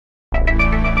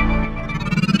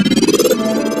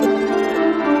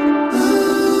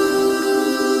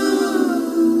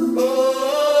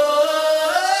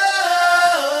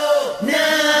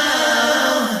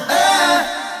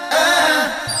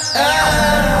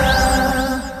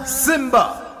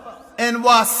Simba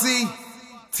NYC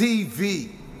TV.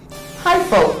 Hi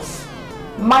folks,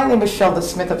 my name is Shelda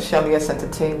Smith of Shelly S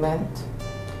Entertainment.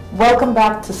 Welcome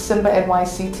back to Simba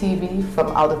NYC TV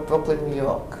from out of Brooklyn, New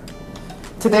York.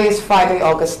 Today is Friday,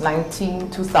 August 19,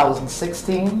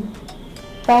 2016.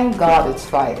 Thank God it's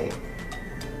Friday.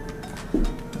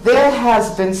 There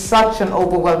has been such an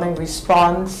overwhelming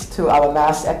response to our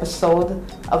last episode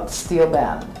of the Steel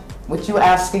Band, with you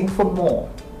asking for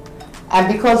more. And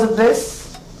because of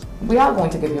this, we are going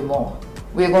to give you more.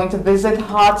 We are going to visit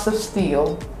Hearts of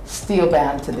Steel, Steel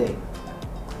Band today.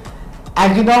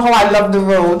 And you know how I love the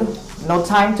road. No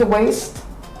time to waste.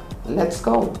 Let's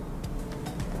go.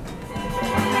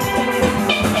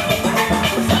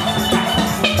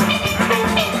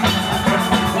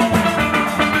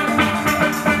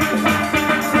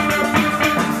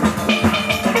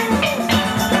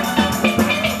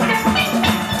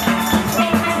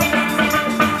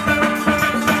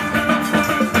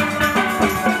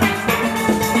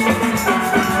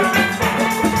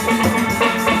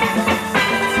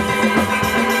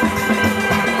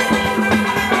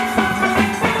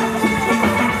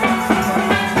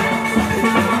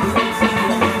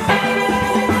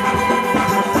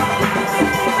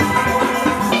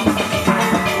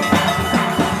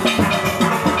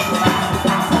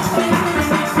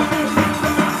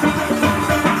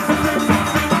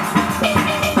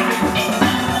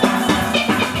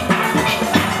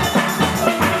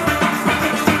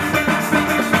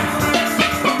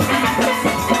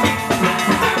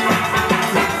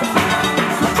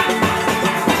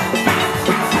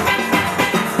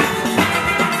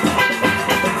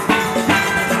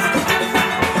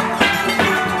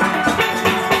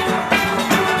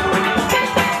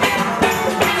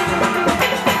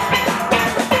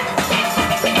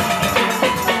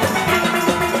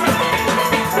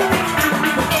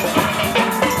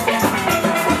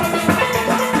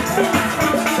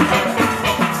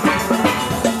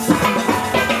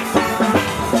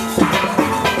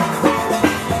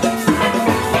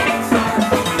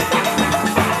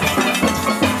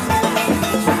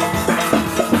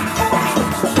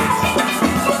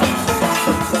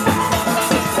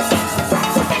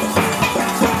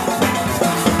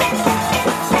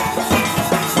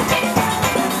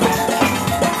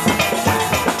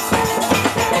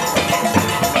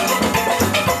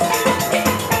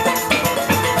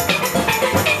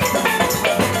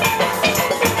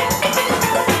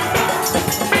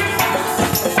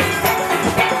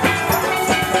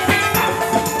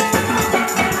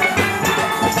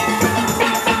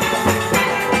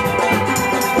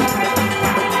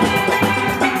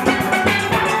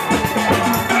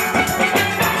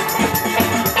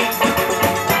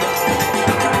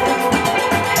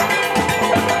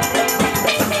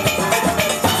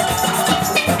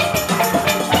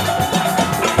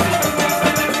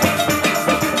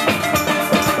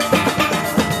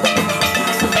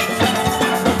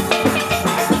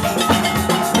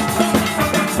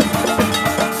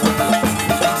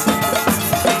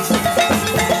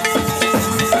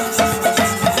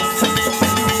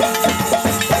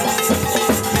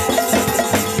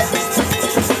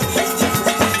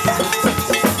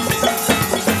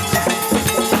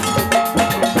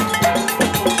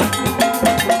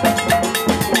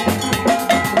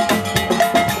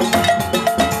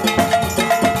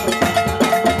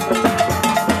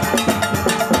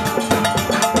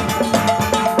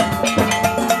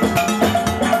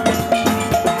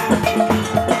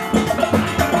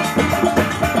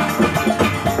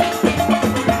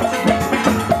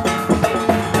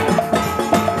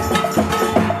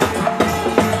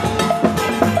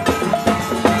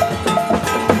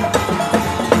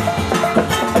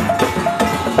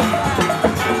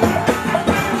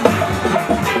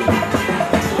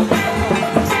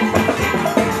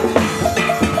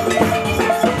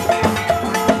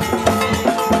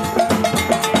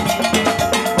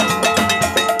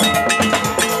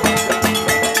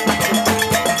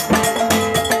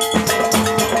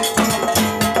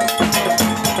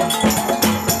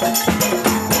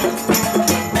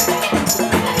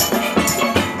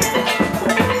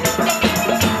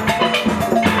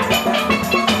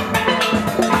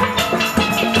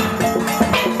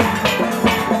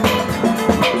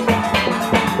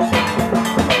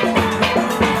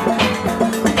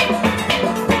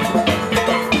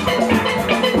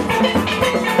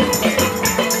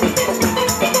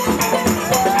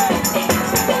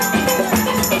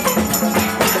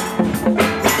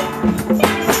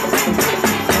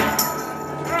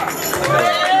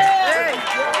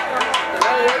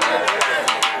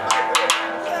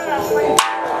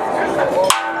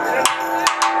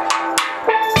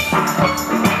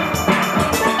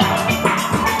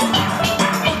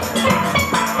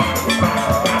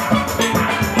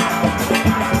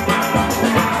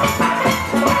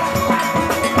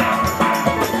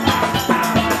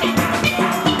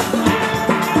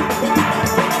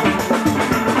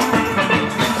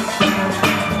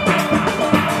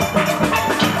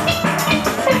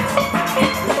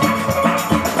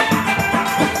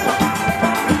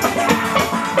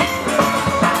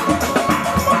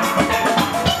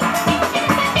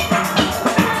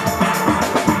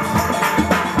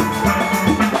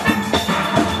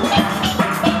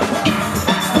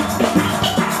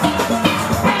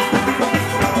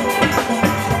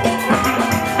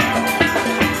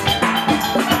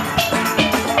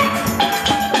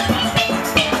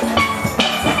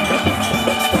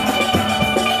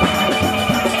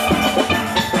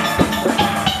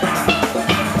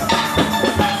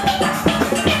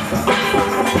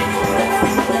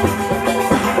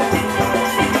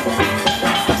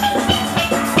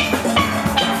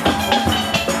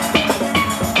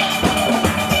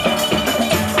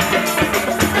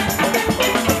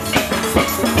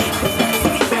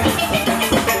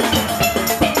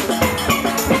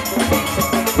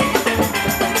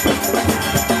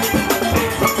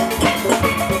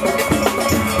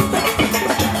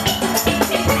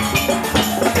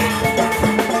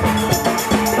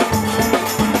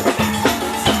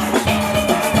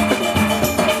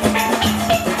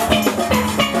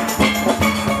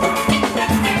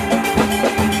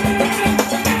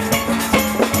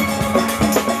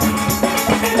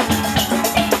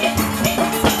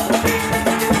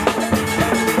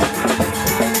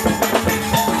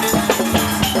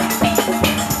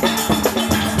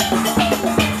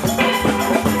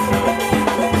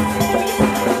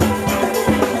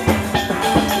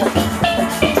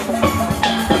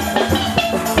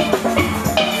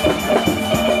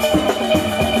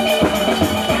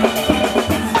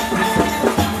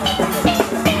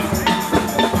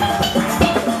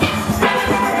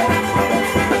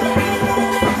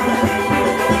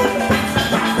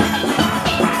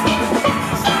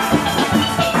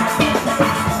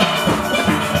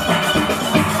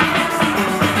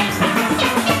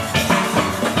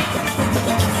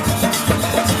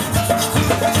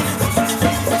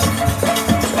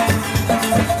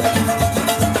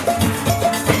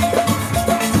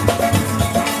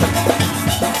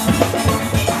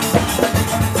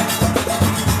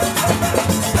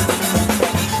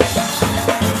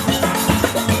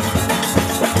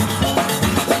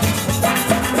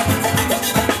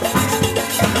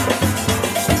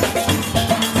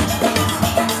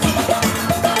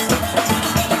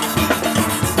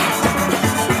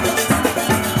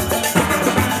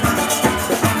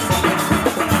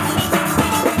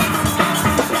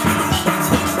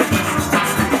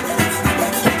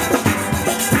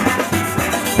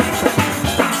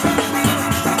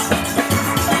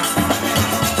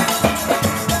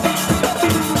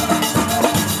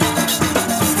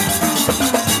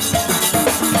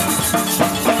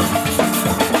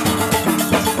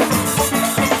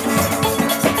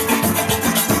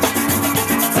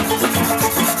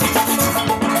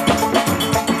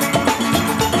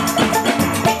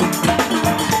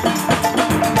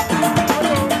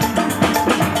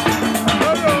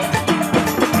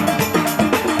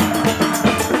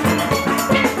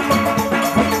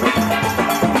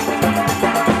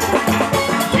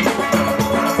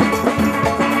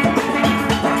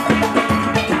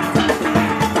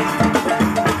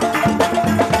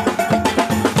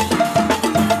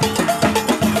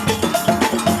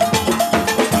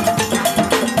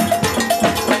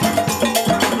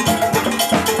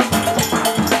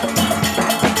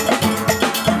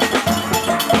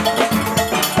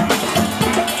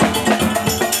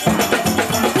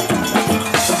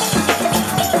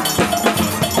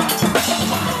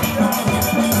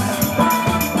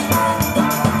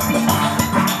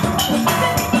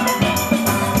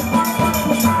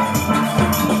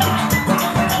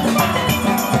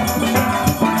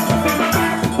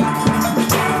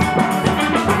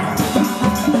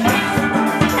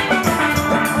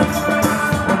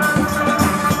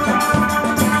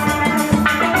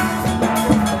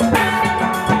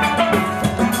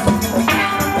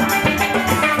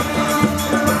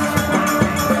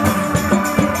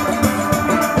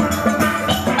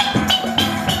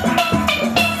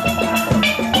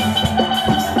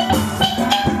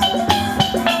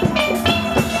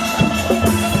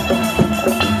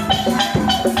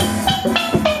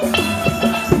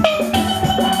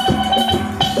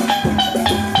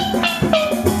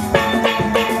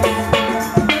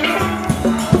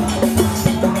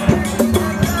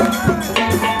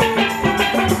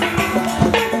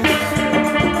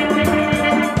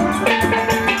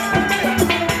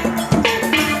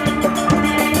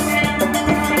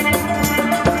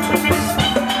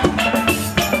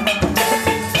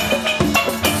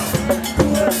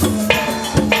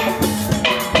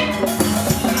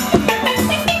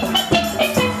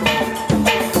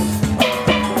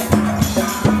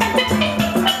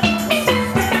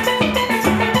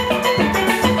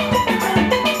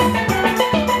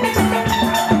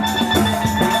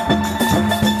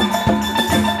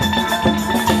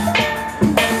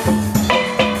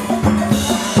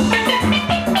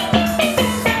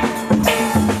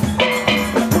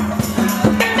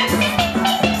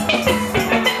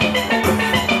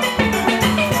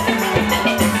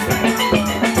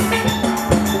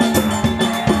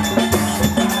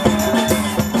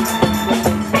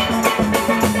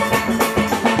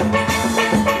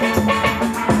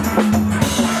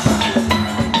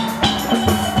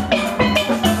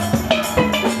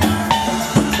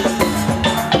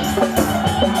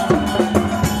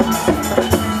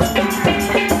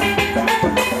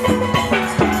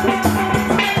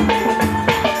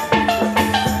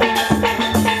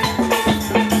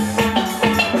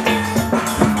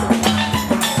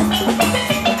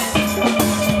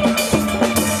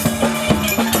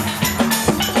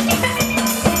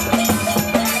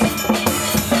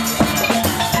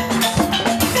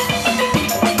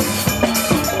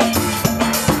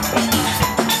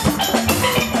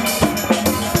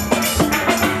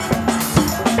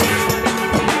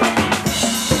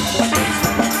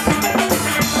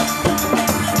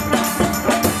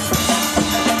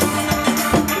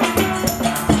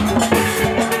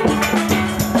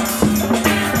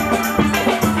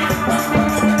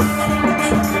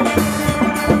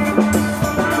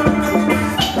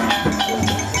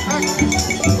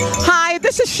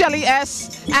 Shelly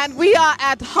S, and we are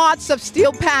at Hearts of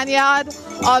Steel Panyard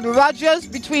on Rogers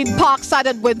between Parkside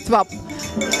and Winthrop.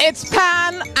 It's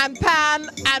pan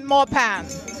and more pan.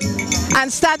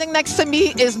 And standing next to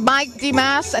me is Mike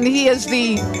Dimas, and he is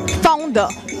the founder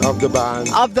of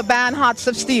the band Hearts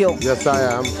of Steel. Yes, I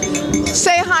am.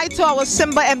 Say hi to our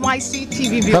Simba NYC TV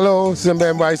viewers. Hello, Simba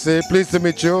NYC. Pleased to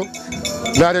meet you.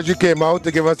 Glad that you came out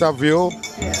to give us a view.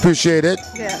 Appreciate it.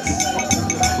 Yes.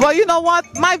 Well, you know what?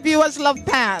 My viewers love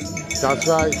pan. That's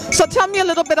right. So tell me a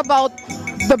little bit about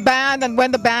the band and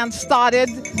when the band started.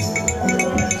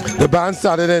 The band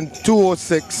started in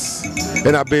 2006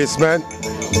 in a basement.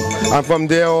 And from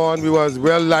there on, we was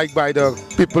well liked by the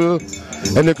people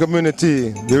in the community.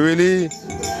 They really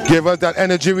gave us that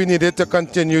energy we needed to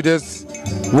continue this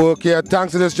work here.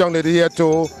 Thanks to this young lady here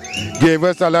too. Gave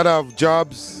us a lot of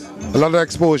jobs, a lot of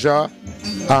exposure,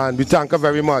 and we thank her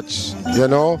very much, you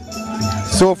know.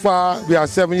 So far, we are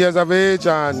 7 years of age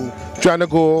and trying to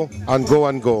go and go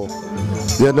and go,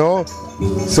 you know.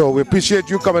 So we appreciate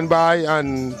you coming by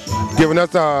and giving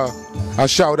us a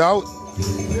shout out.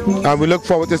 And we look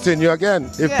forward to seeing you again,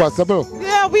 if possible.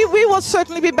 Yeah, we will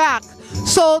certainly be back.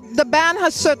 So the band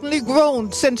has certainly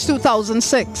grown since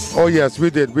 2006. Oh yes, we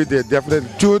did, definitely.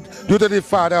 Due to the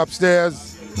Father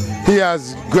upstairs, he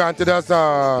has granted us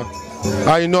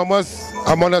an enormous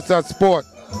amount of support.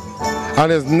 And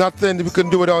there's nothing we can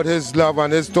do without his love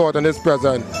and his thought and his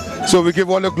presence. So we give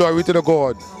all the glory to the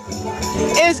God.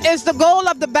 Is the goal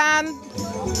of the band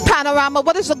Panorama?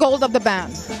 What is the goal of the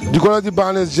band? The goal of the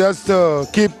band is just to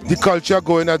keep the culture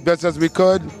going as best as we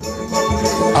could.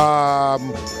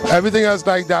 Everything else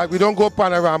like that, we don't go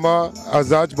Panorama as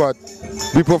such, but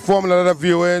we perform a lot of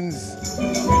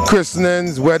viewings,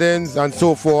 christenings, weddings, and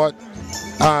so forth.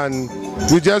 And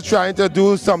we're just trying to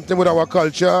do something with our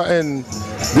culture in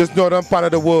this northern part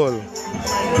of the world,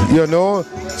 you know.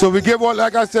 So we give all,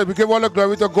 like I said, we give all the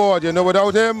glory to God, you know.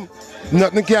 Without him,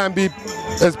 nothing can be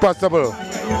as possible,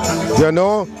 you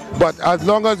know. But as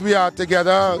long as we are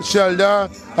together, Shelda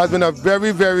has been a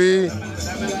very, very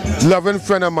loving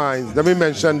friend of mine. Let me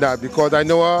mention that because I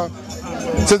know her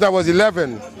since I was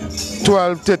 11,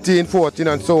 12, 13, 14,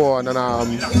 and so on.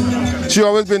 And she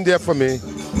always been there for me,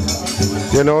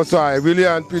 you know. So I really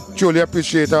and truly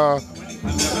appreciate her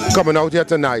coming out here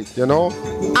tonight, you know.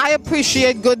 I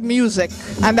appreciate good music,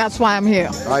 and that's why I'm here.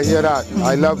 I hear that.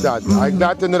 I love that. I'm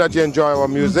glad to know that you enjoy our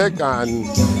music, and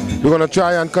we're going to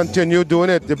try and continue doing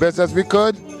it the best as we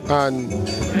could. And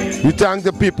we thank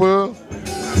the people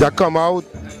that come out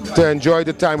to enjoy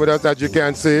the time with us, as you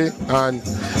can see. And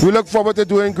we look forward to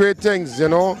doing great things, you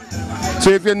know. So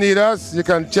if you need us, you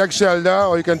can check Shelda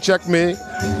or you can check me.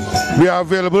 We are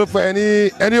available for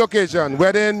any occasion,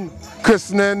 wedding,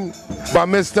 christening, bar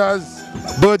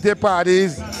mitzvahs, birthday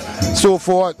parties, so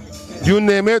forth. You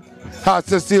name it,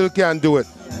 Hearts of Steel can do it.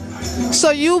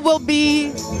 So you will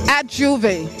be at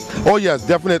Juve? Oh yes,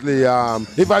 definitely.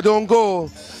 If I don't go,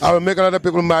 I will make a lot of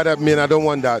people mad at me, and I don't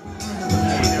want that.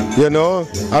 You know,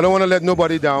 I don't want to let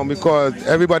nobody down because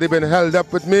everybody been held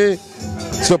up with me,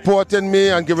 supporting me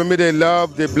and giving me their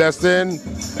love, their blessing,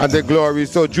 and their glory.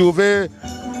 So Juve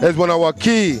is one of our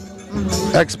key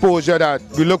exposure that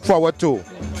we look forward to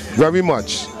very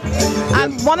much.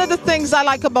 And one of the things I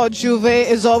like about Juve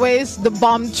is always the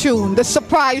bomb tune, the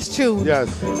surprise tune. Yes.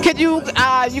 Can you,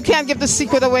 you can't give the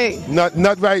secret away.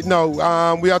 Not right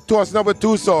now. We are tossing up with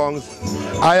 2 songs.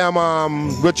 I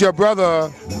am with your brother.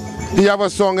 He have a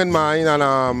song in mind,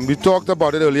 and we talked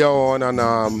about it earlier on,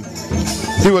 and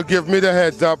he will give me the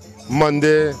heads up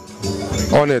Monday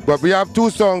on it. But we have 2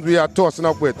 songs we are tossing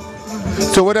up with.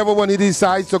 So whatever one he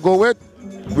decides to go with,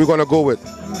 we're gonna go with.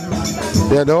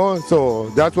 You know, so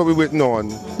that's what we're waiting on.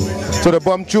 So the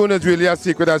bomb tune is really a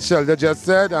secret, as Shelda just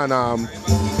said, and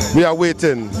we are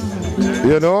waiting,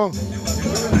 you know.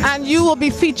 And you will be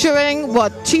featuring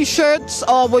what, T-shirts,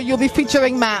 or will you be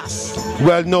featuring masks?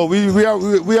 Well, no,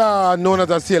 we are known as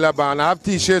a sailor band. I have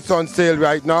T-shirts on sale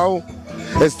right now.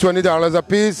 It's $20 a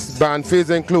piece, band fees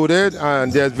included,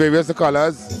 and there's various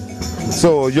colors.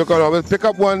 So you can always pick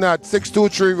up one at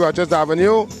 623 Rogers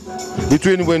Avenue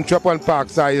between Winthrop and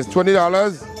Parkside. It's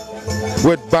 $20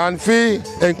 with band fee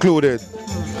included.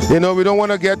 You know, we don't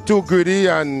want to get too greedy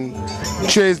and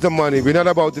chase the money. We're not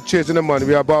about chasing the money.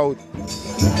 We're about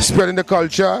spreading the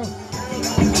culture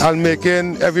and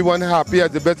making everyone happy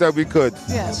as the best that we could.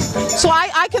 Yes. So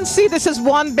I can see this is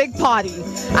one big party,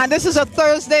 and this is a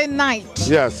Thursday night.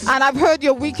 Yes. And I've heard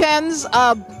your weekends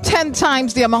 10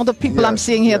 times the amount of people I'm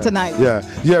seeing here tonight.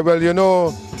 Yeah. Well, you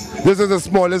know, this is the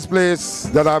smallest place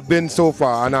that I've been so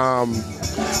far, and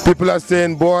people are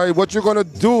saying, boy, what you gonna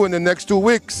do in the next 2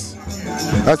 weeks?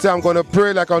 I say I'm gonna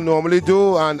pray like I normally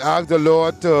do and ask the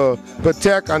Lord to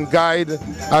protect and guide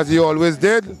as He always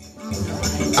did,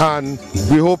 and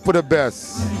we hope for the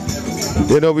best.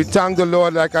 You know, we thank the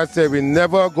Lord, like I said, we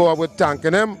never go out with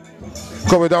thanking Him,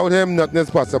 because without Him, nothing is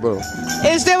possible.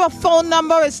 Is there a phone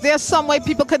number? Is there some way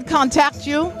people can contact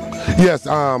you? Yes,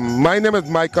 my name is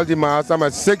Michael Dimas. I'm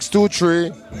at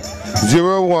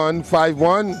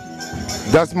 623-0151.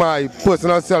 That's my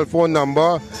personal cell phone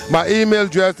number. My email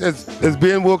address is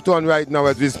being worked on right now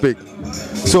as we speak.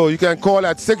 So you can call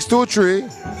at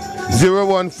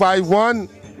 623-0151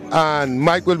 and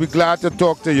Mike will be glad to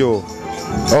talk to you.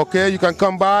 Okay, you can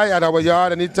come by at our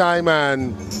yard anytime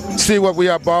and see what we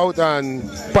are about and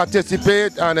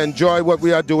participate and enjoy what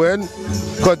we are doing,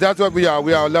 because that's what we are.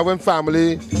 We are a loving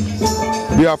family.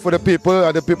 We are for the people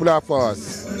and the people are for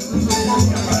us.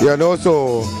 You know,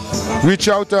 so reach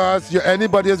out to us.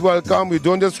 Anybody is welcome. We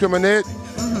don't discriminate.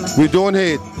 We don't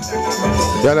hate.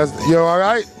 You're all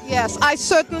right? Yes, I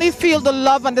certainly feel the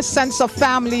love and the sense of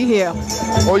family here.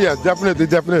 Oh yes, definitely,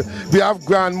 definitely. We have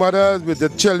grandmothers with the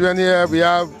children here.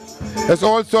 There's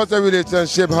all sorts of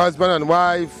relationship, husband and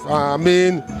wife. I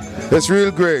mean, it's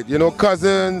real great. You know,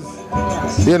 cousins.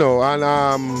 You know, and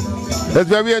it's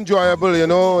very enjoyable. You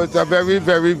know, it's a very,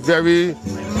 very, very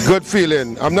good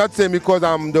feeling. I'm not saying because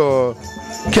I'm the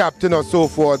captain or so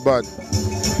forth, but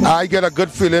I get a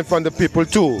good feeling from the people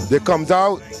too. They comes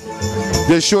out.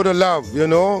 They show the love, you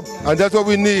know, and that's what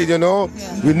we need, you know.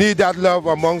 Yeah. We need that love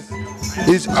amongst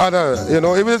each other, you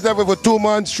know, even if it's for 2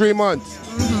 months, 3 months.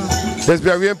 It's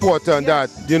very important that,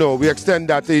 you know, we extend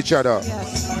that to each other.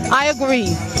 Yes. I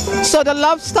agree. So the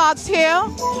love starts here,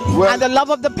 and the love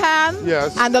of the pan,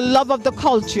 and the love of the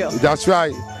culture. That's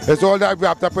right. It's all that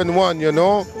wrapped up in one, you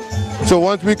know. So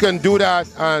once we can do that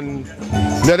and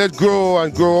let it grow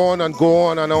and grow on and go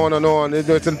on and on and on,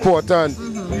 it's important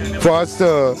for us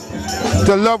to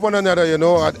love one another, you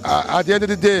know. At the end of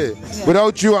the day,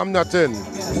 without you, I'm nothing.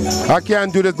 I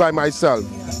can't do this by myself,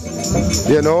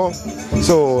 you know.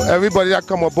 So everybody that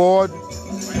come aboard,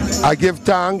 I give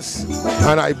thanks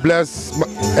and I bless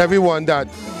everyone that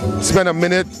spent a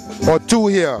minute or two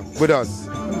here with us,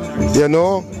 you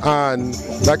know. And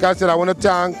like I said, I want to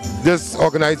thank this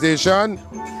organization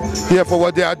here for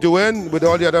what they are doing with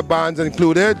all the other bands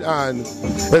included, and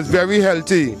it's very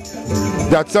healthy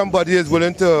that somebody is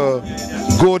willing to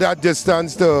go that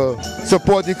distance to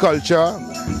support the culture,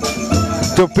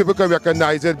 so people can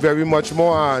recognize it very much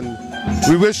more. And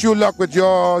we wish you luck with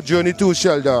your journey too,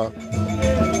 Shelda.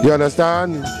 You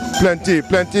understand? Plenty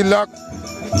luck,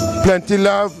 plenty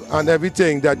love, and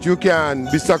everything that you can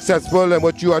be successful in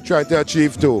what you are trying to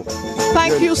achieve too.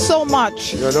 Thank you so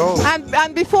much. You know?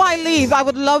 And before I leave, I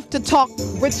would love to talk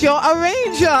with your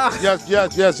arranger. Yes.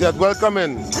 Welcome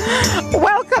in.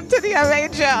 Welcome to the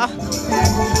arranger.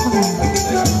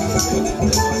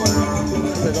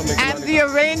 And the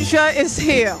arranger is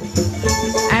here.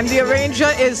 And the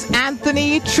arranger is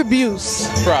Anthony Tribuse.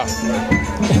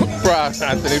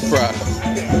 Anthony Pra.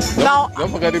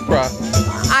 Don't forget the Pra.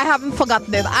 I haven't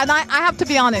forgotten it. And I have to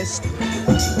be honest.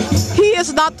 He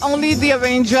is not only the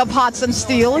arranger of Hearts and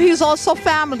Steel, he's also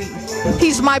family.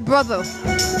 He's my brother.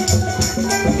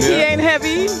 Yeah. He ain't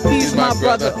heavy, he's my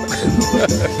brother.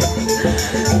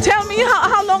 Tell me,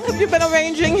 how long have you been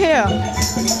arranging here?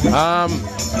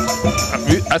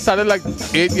 I started like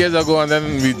 8 years ago, and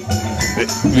then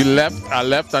we left. I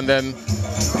left, and then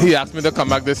he asked me to come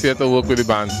back this year to work with the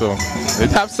band. So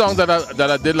it have songs that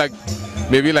I did like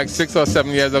maybe like 6 or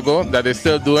 7 years ago that they're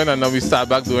still doing, and now we start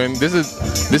back doing. This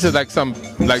is like some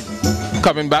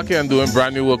coming back here and doing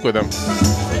brand new work with them.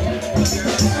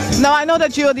 Now I know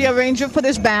that you're the arranger for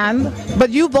this band, but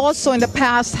you've also in the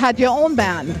past had your own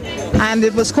band, and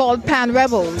it was called Pan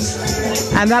Rebels,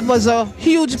 and that was a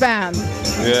huge band.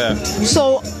 Yeah.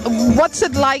 So what's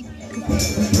it like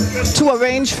to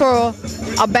arrange for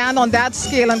a band on that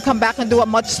scale and come back and do a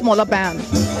much smaller band?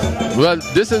 Well,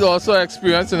 this is also an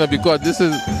experience, you know, because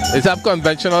it's a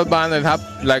conventional band and have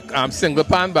like single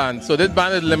pan band. So this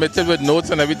band is limited with notes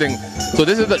and everything. So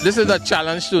this is a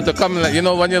challenge to come, like, you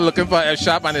know, when you're looking for F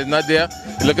sharp and it's not there,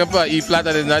 you're looking for E flat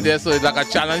and it's not there. So it's like a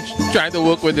challenge trying to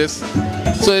work with this.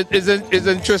 So it's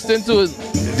interesting to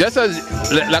just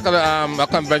like a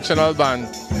conventional band.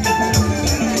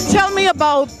 Tell me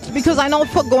about, because I know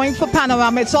for going for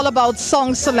Panorama, it's all about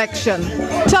song selection.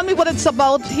 Tell me what it's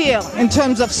about here in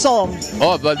terms of song.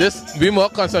 Oh, but we more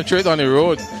concentrate on the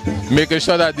road, making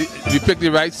sure that we pick the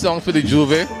right song for the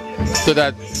Juve, so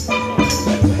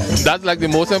that's like the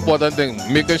most important thing,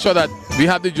 making sure that we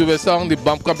have the Juve song, the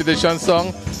bump competition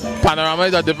song, Panorama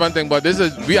is a different thing, but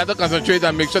we have to concentrate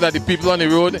and make sure that the people on the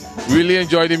road really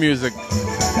enjoy the music.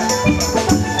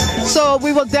 So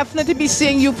we will definitely be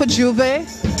seeing you for Juve.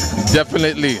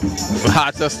 Definitely.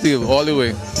 Hearts of Steel, all the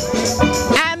way.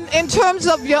 And in terms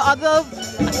of your other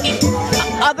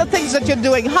things that you're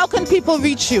doing, how can people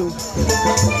reach you?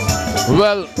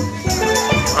 Well,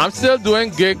 I'm still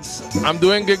doing gigs. I'm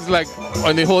doing gigs like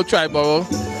on the whole Triborough.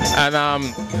 And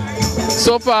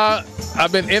so far,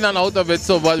 I've been in and out of it.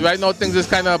 So, but right now, things is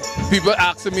kind of people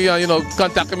asking me,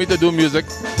 contacting me to do music.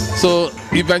 So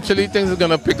eventually, things are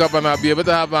gonna pick up, and I'll be able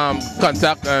to have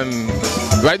contact. And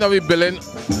right now, we're billing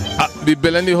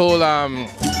the whole.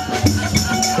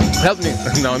 Help me!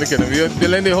 No, I'm kidding. We're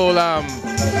billing the whole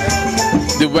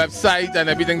the website and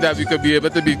everything that we could be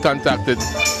able to be contacted.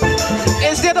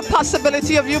 Is there the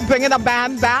possibility of you bringing a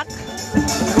band back?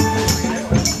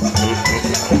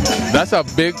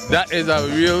 That is a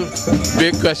real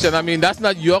big question. I mean, that's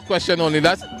not your question only.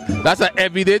 That's an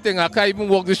everyday thing. I can't even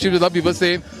walk the street without people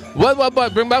saying, what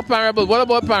about bring back Parable? What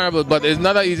about Parable? But it's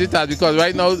not an easy task because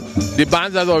right now the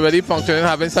bands are already functioning,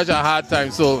 having such a hard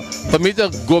time. So for me to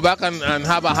go back and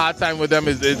have a hard time with them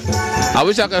I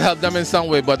wish I could help them in some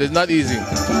way, but it's not easy.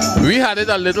 We had it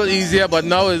a little easier, but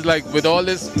now it's like with all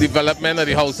this development of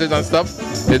the houses and stuff,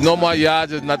 there's no more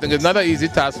yards, there's nothing. It's not an easy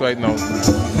task right now.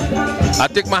 I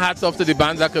take my hats off to the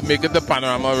bands that could make it the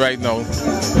Panorama right now.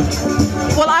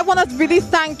 Well, I want to really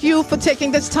thank you for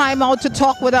taking this time out to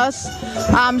talk with us.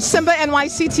 Simba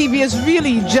NYC TV is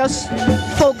really just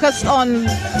focused on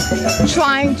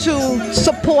trying to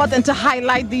support and to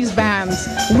highlight these bands.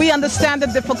 We understand the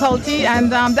difficulty,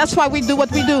 and that's why we do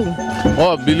what we do.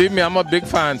 Oh, believe me, I'm a big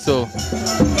fan, so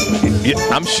yeah,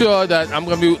 I'm sure that I'm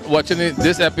going to be watching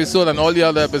this episode and all the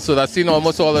other episodes. I've seen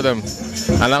almost all of them,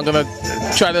 and I'm going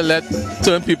to try to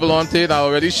turn people on to it. I'm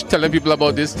already telling people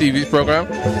about this TV program,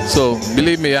 so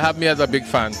believe me, you have me as a big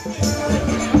fan.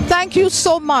 Thank you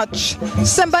so much.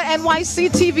 Simba NYC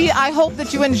TV, I hope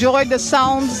that you enjoyed the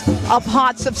sounds of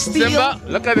Hearts of Steel. Simba,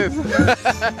 look at this.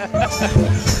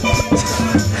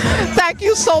 Thank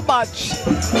you so much.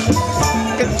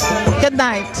 Good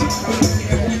night.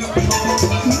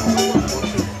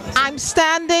 I'm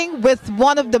standing with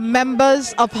one of the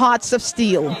members of Hearts of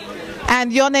Steel.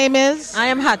 And your name is? I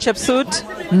am Hatshepsut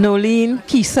Nolene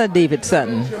Kisa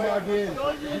Davidson.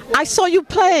 I saw you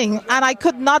playing and I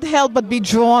could not help but be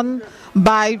drawn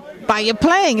by your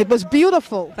playing. It was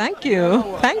beautiful. Thank you.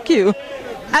 Thank you.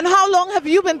 And how long have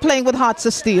you been playing with Hearts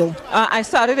of Steel? I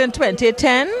started in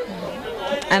 2010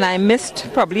 and I missed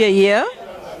probably a year.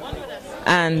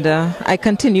 And I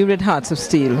continued with Hearts of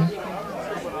Steel.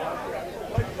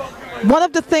 One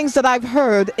of the things that I've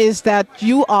heard is that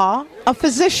you are a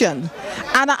physician.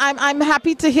 And I'm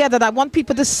happy to hear that. I want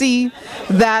people to see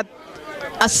that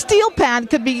a steel pan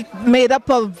could be made up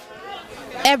of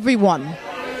everyone.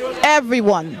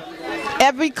 Everyone.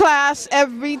 Every class,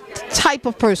 every type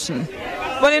of person.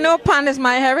 Well, you know, pan is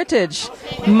my heritage.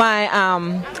 My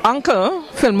uncle,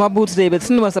 Fillmore Boots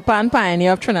Davidson, was a pan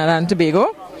pioneer of Trinidad and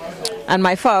Tobago. And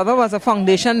my father was a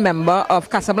foundation member of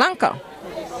Casablanca.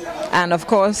 And of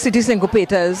course, City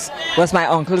Syncopators was my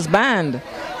uncle's band.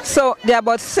 So there are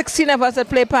about 16 of us that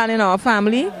play pan in our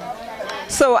family.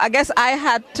 So I guess I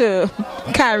had to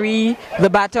carry the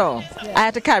baton. I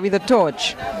had to carry the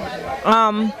torch.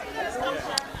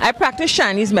 I practice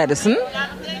Chinese medicine,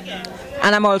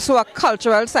 and I'm also a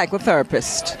cultural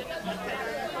psychotherapist.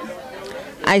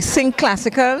 I sing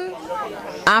classical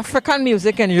African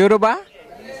music in Yoruba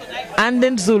and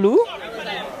in Zulu.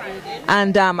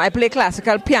 And I play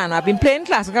classical piano. I've been playing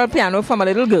classical piano from a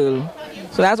little girl.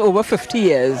 So that's over 50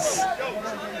 years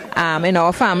in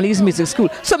our family's music school.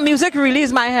 So music really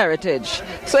is my heritage.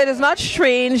 So it is not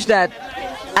strange that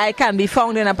I can be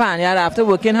found in a panyard after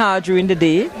working hard during the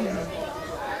day.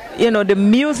 You know, the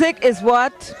music is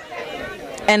what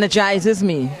energizes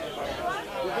me.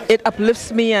 It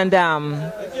uplifts me, and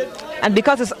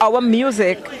because it's our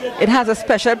music, it has a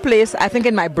special place, I think,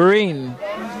 in my brain.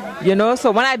 You know, so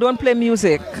when I don't play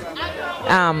music,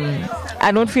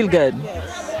 I don't feel good.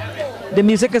 The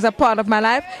music is a part of my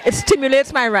life. It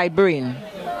stimulates my right brain.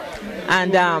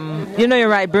 And, you know, your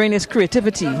right brain is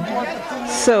creativity.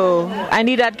 So I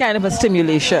need that kind of a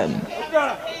stimulation.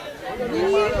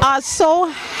 So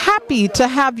happy to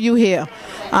have you here.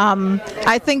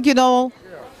 I think, you know,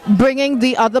 bringing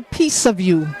the other piece of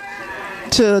you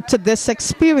to this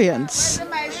experience.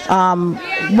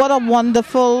 What a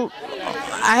wonderful...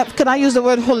 can I use the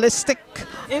word holistic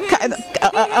kind of,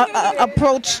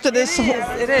 approach to this?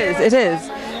 It is.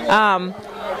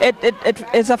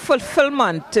 It's a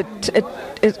fulfillment. It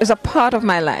is a part of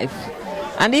my life.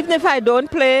 And even if I don't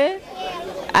play,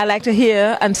 I like to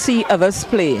hear and see others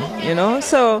play, you know.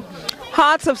 So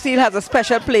Hearts of Steel has a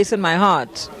special place in my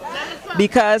heart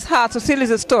because Hearts of Steel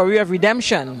is a story of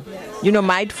redemption. You know,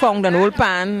 Mike found an old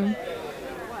pan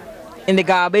in the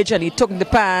garbage and he took the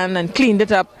pan and cleaned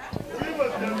it up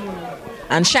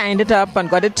and shined it up and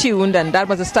got it tuned, and that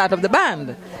was the start of the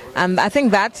band. And I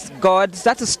think that's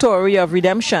a story of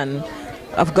redemption,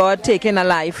 of God taking a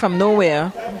life from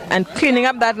nowhere and cleaning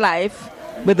up that life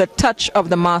with the touch of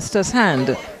the Master's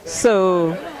hand.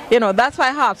 So, you know, that's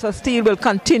why Hearts of Steel will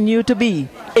continue to be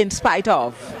in spite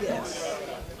of. Yes.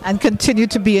 And continue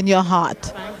to be in your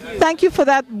heart. Thank you for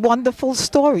that wonderful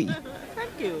story.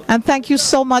 Thank you. And thank you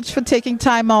so much for taking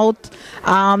time out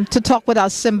to talk with our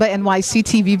Simba NYC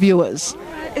TV viewers.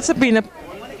 It's been a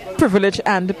privilege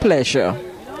and a pleasure.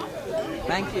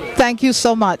 Thank you. Thank you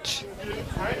so much.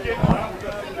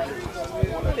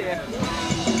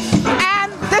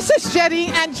 And this is Jenny,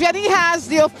 and Jenny has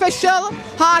the official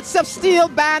Hearts of Steel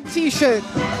band t-shirt.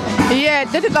 Yeah,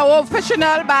 this is our official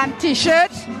band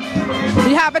t-shirt.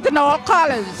 We have it in all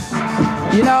colors,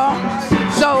 you know.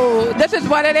 So this is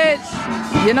what it is,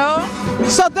 you know.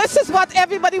 So this is what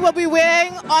everybody will be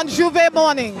wearing on Juve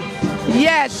morning.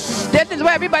 Yes, this is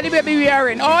what everybody will be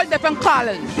wearing, all different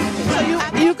colors. So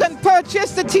you can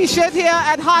purchase the t-shirt here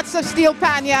at Hearts of Steel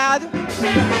Panyard.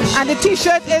 And the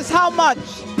t-shirt is how much?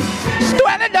 It's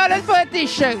 $20 for a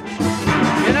t-shirt,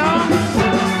 you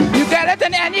know. You get it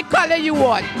in any color you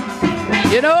want,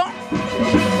 you know.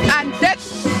 And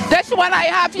this one I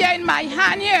have here in my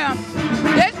hand here,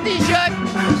 this t-shirt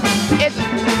is...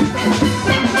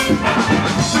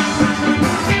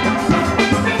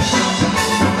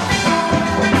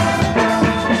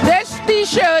 This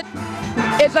t-shirt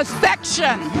is a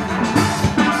section,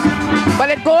 but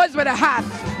it goes with a hat.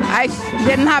 I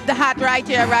didn't have the hat right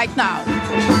here, right now.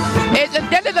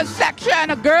 This is a section,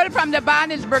 a girl from the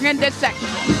band is bringing this section,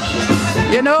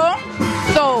 you know?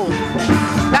 So,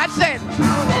 that's it.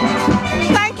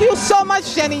 Thank you so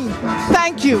much, Jenny.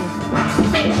 Thank you.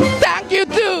 Thank you,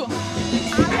 too.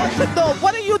 I want to know,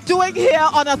 what are you doing here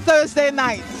on a Thursday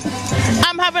night?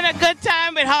 I'm having a good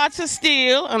time with Hearts of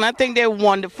Steel, and I think they're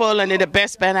wonderful, and they're the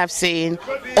best band I've seen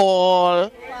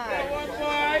all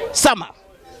summer.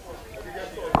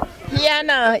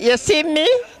 Yeah, you see me?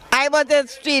 I was in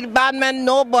steel band when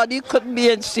nobody could be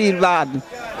in steel band.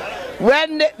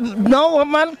 When no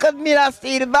woman could be in a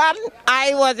steel band,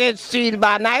 I was in steel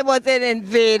band. I was in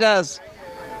Invaders.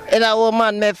 In a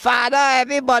woman, my father,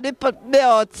 everybody put me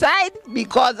outside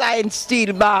because I in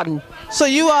steel band. So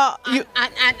you are...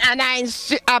 And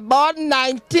I born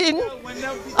 19,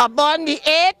 I born the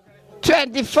 8th,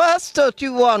 21st,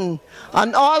 31.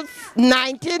 And all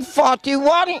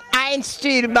 1941, I in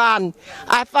steel band.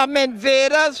 I from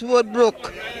Invaders,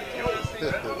 Woodbrook.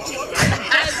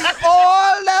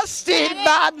 All the steel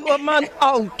band woman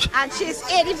out. And she's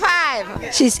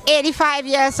 85. She's 85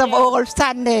 years of old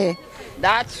Sunday.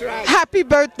 That's right. Happy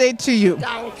birthday to you.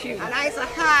 Thank you. And I's a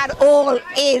hard old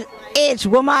age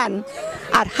woman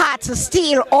at Hearts of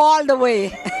Steel all the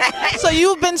way. So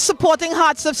you've been supporting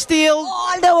Hearts of Steel?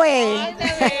 All the way.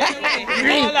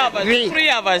 All of us, three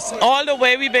of us, all the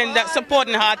way we've been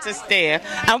supporting Hearts of Steel.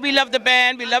 And we love the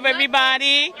band, we love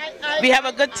everybody. We have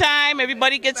a good time,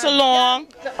 everybody gets along.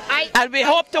 And we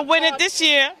hope to win it this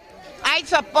year. I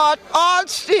support all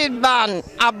steel band.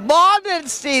 A born in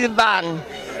steel band.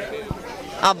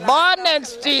 A born in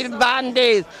steel band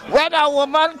days. When a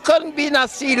woman couldn't be in a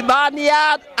steel band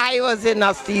yard, I was in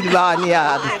a steel band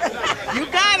yard. You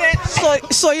got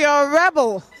it. So you're a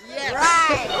rebel. Yes.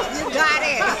 Right. You got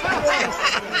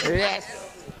it. Yes.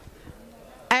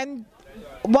 And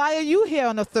why are you here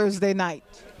on a Thursday night?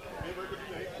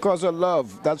 Because of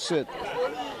love, that's it.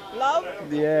 Love?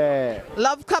 Yeah.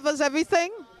 Love covers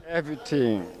everything?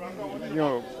 Everything. You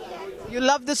know. You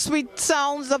love the sweet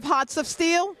sounds of Hearts of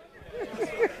Steel?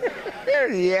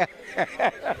 Yeah.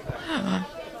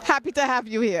 Happy to have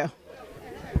you here.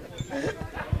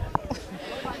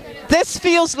 This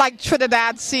feels like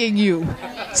Trinidad seeing you.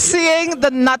 Seeing the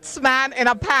nuts man in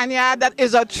a panyard, that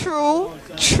is a true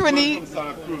Trini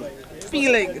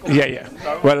feeling. Yeah.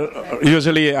 Well,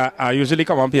 usually I usually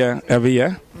come up here every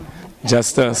year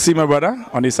just to see my brother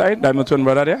on the side, that's my twin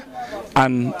brother there,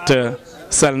 and to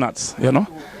sell nuts, you know.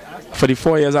 For the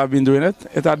 4 years I've been doing it,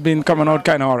 it had been coming out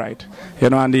kind of all right. You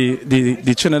know, and the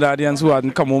Trinidadians who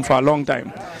hadn't come home for a long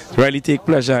time really take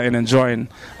pleasure in enjoying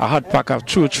a hot pack of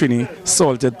true Trini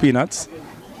salted peanuts,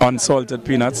 unsalted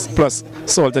peanuts, plus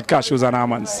salted cashews and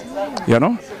almonds, you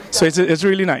know. So it's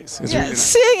really nice. It's really nice.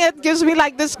 Seeing it gives me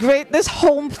like this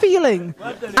home feeling.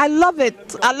 I love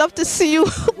it. I love to see you.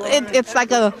 It's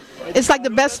like It's like the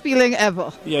best feeling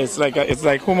ever. Yeah, it's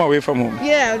like home away from home.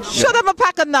 Yeah, show them a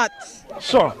pack of nuts.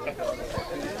 Sure.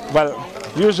 Well,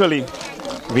 usually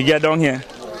we get down here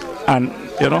and,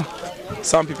 you know,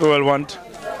 some people will want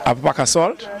a pack of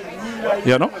salt,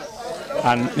 you know,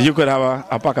 and you could have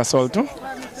a pack of salt too.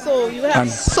 So you have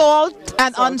salt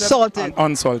and unsalted. And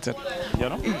unsalted, you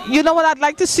know. You know what I'd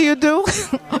like to see you do?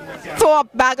 Throw a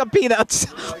bag of peanuts.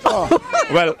 Oh,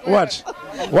 well, watch.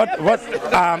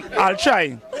 I'll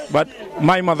try, but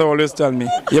my mother always tell me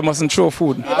you mustn't throw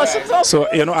food.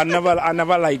 So you know, I never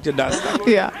liked that.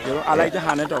 Yeah. You know, I like to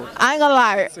hand it out. I ain't gonna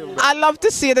lie. I love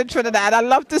to see it in Trinidad. I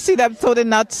love to see them throw the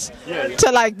nuts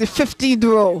to like the 15th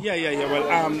row. Yeah.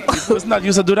 Well, the person that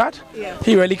used to do that,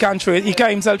 he really can't throw it. He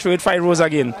can't himself throw it 5 rows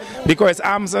again because his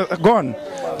arms are gone.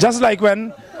 Just like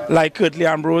when, like Curtly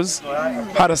Ambrose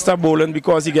had to stop bowling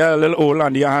because he got a little old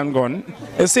and the hand gone.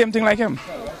 It's the same thing like him,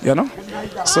 you know.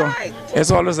 So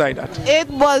it's always like that.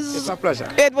 It's a pleasure.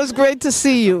 It was great to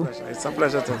see you. It's a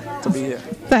pleasure to be here.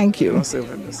 Thank you.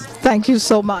 Thank you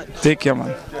so much. Take care,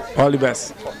 man. All the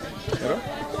best. You know?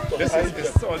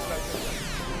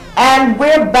 And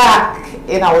we're back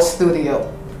in our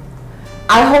studio.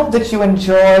 I hope that you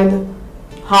enjoyed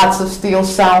Hearts of Steel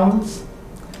Sounds.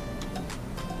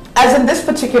 As in this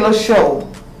particular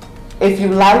show, if you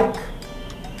like,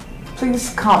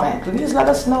 please comment. Please let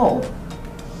us know.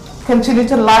 Continue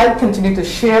to like, continue to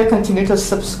share, continue to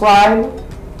subscribe.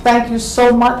 Thank you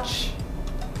so much.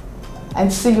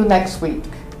 And see you next week.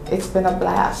 It's been a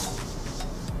blast.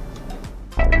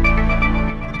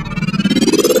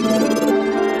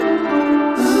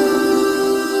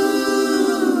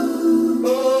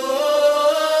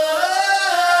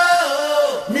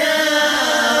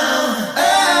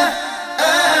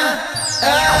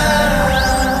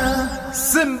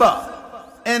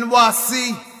 Simba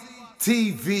NYC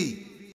TV.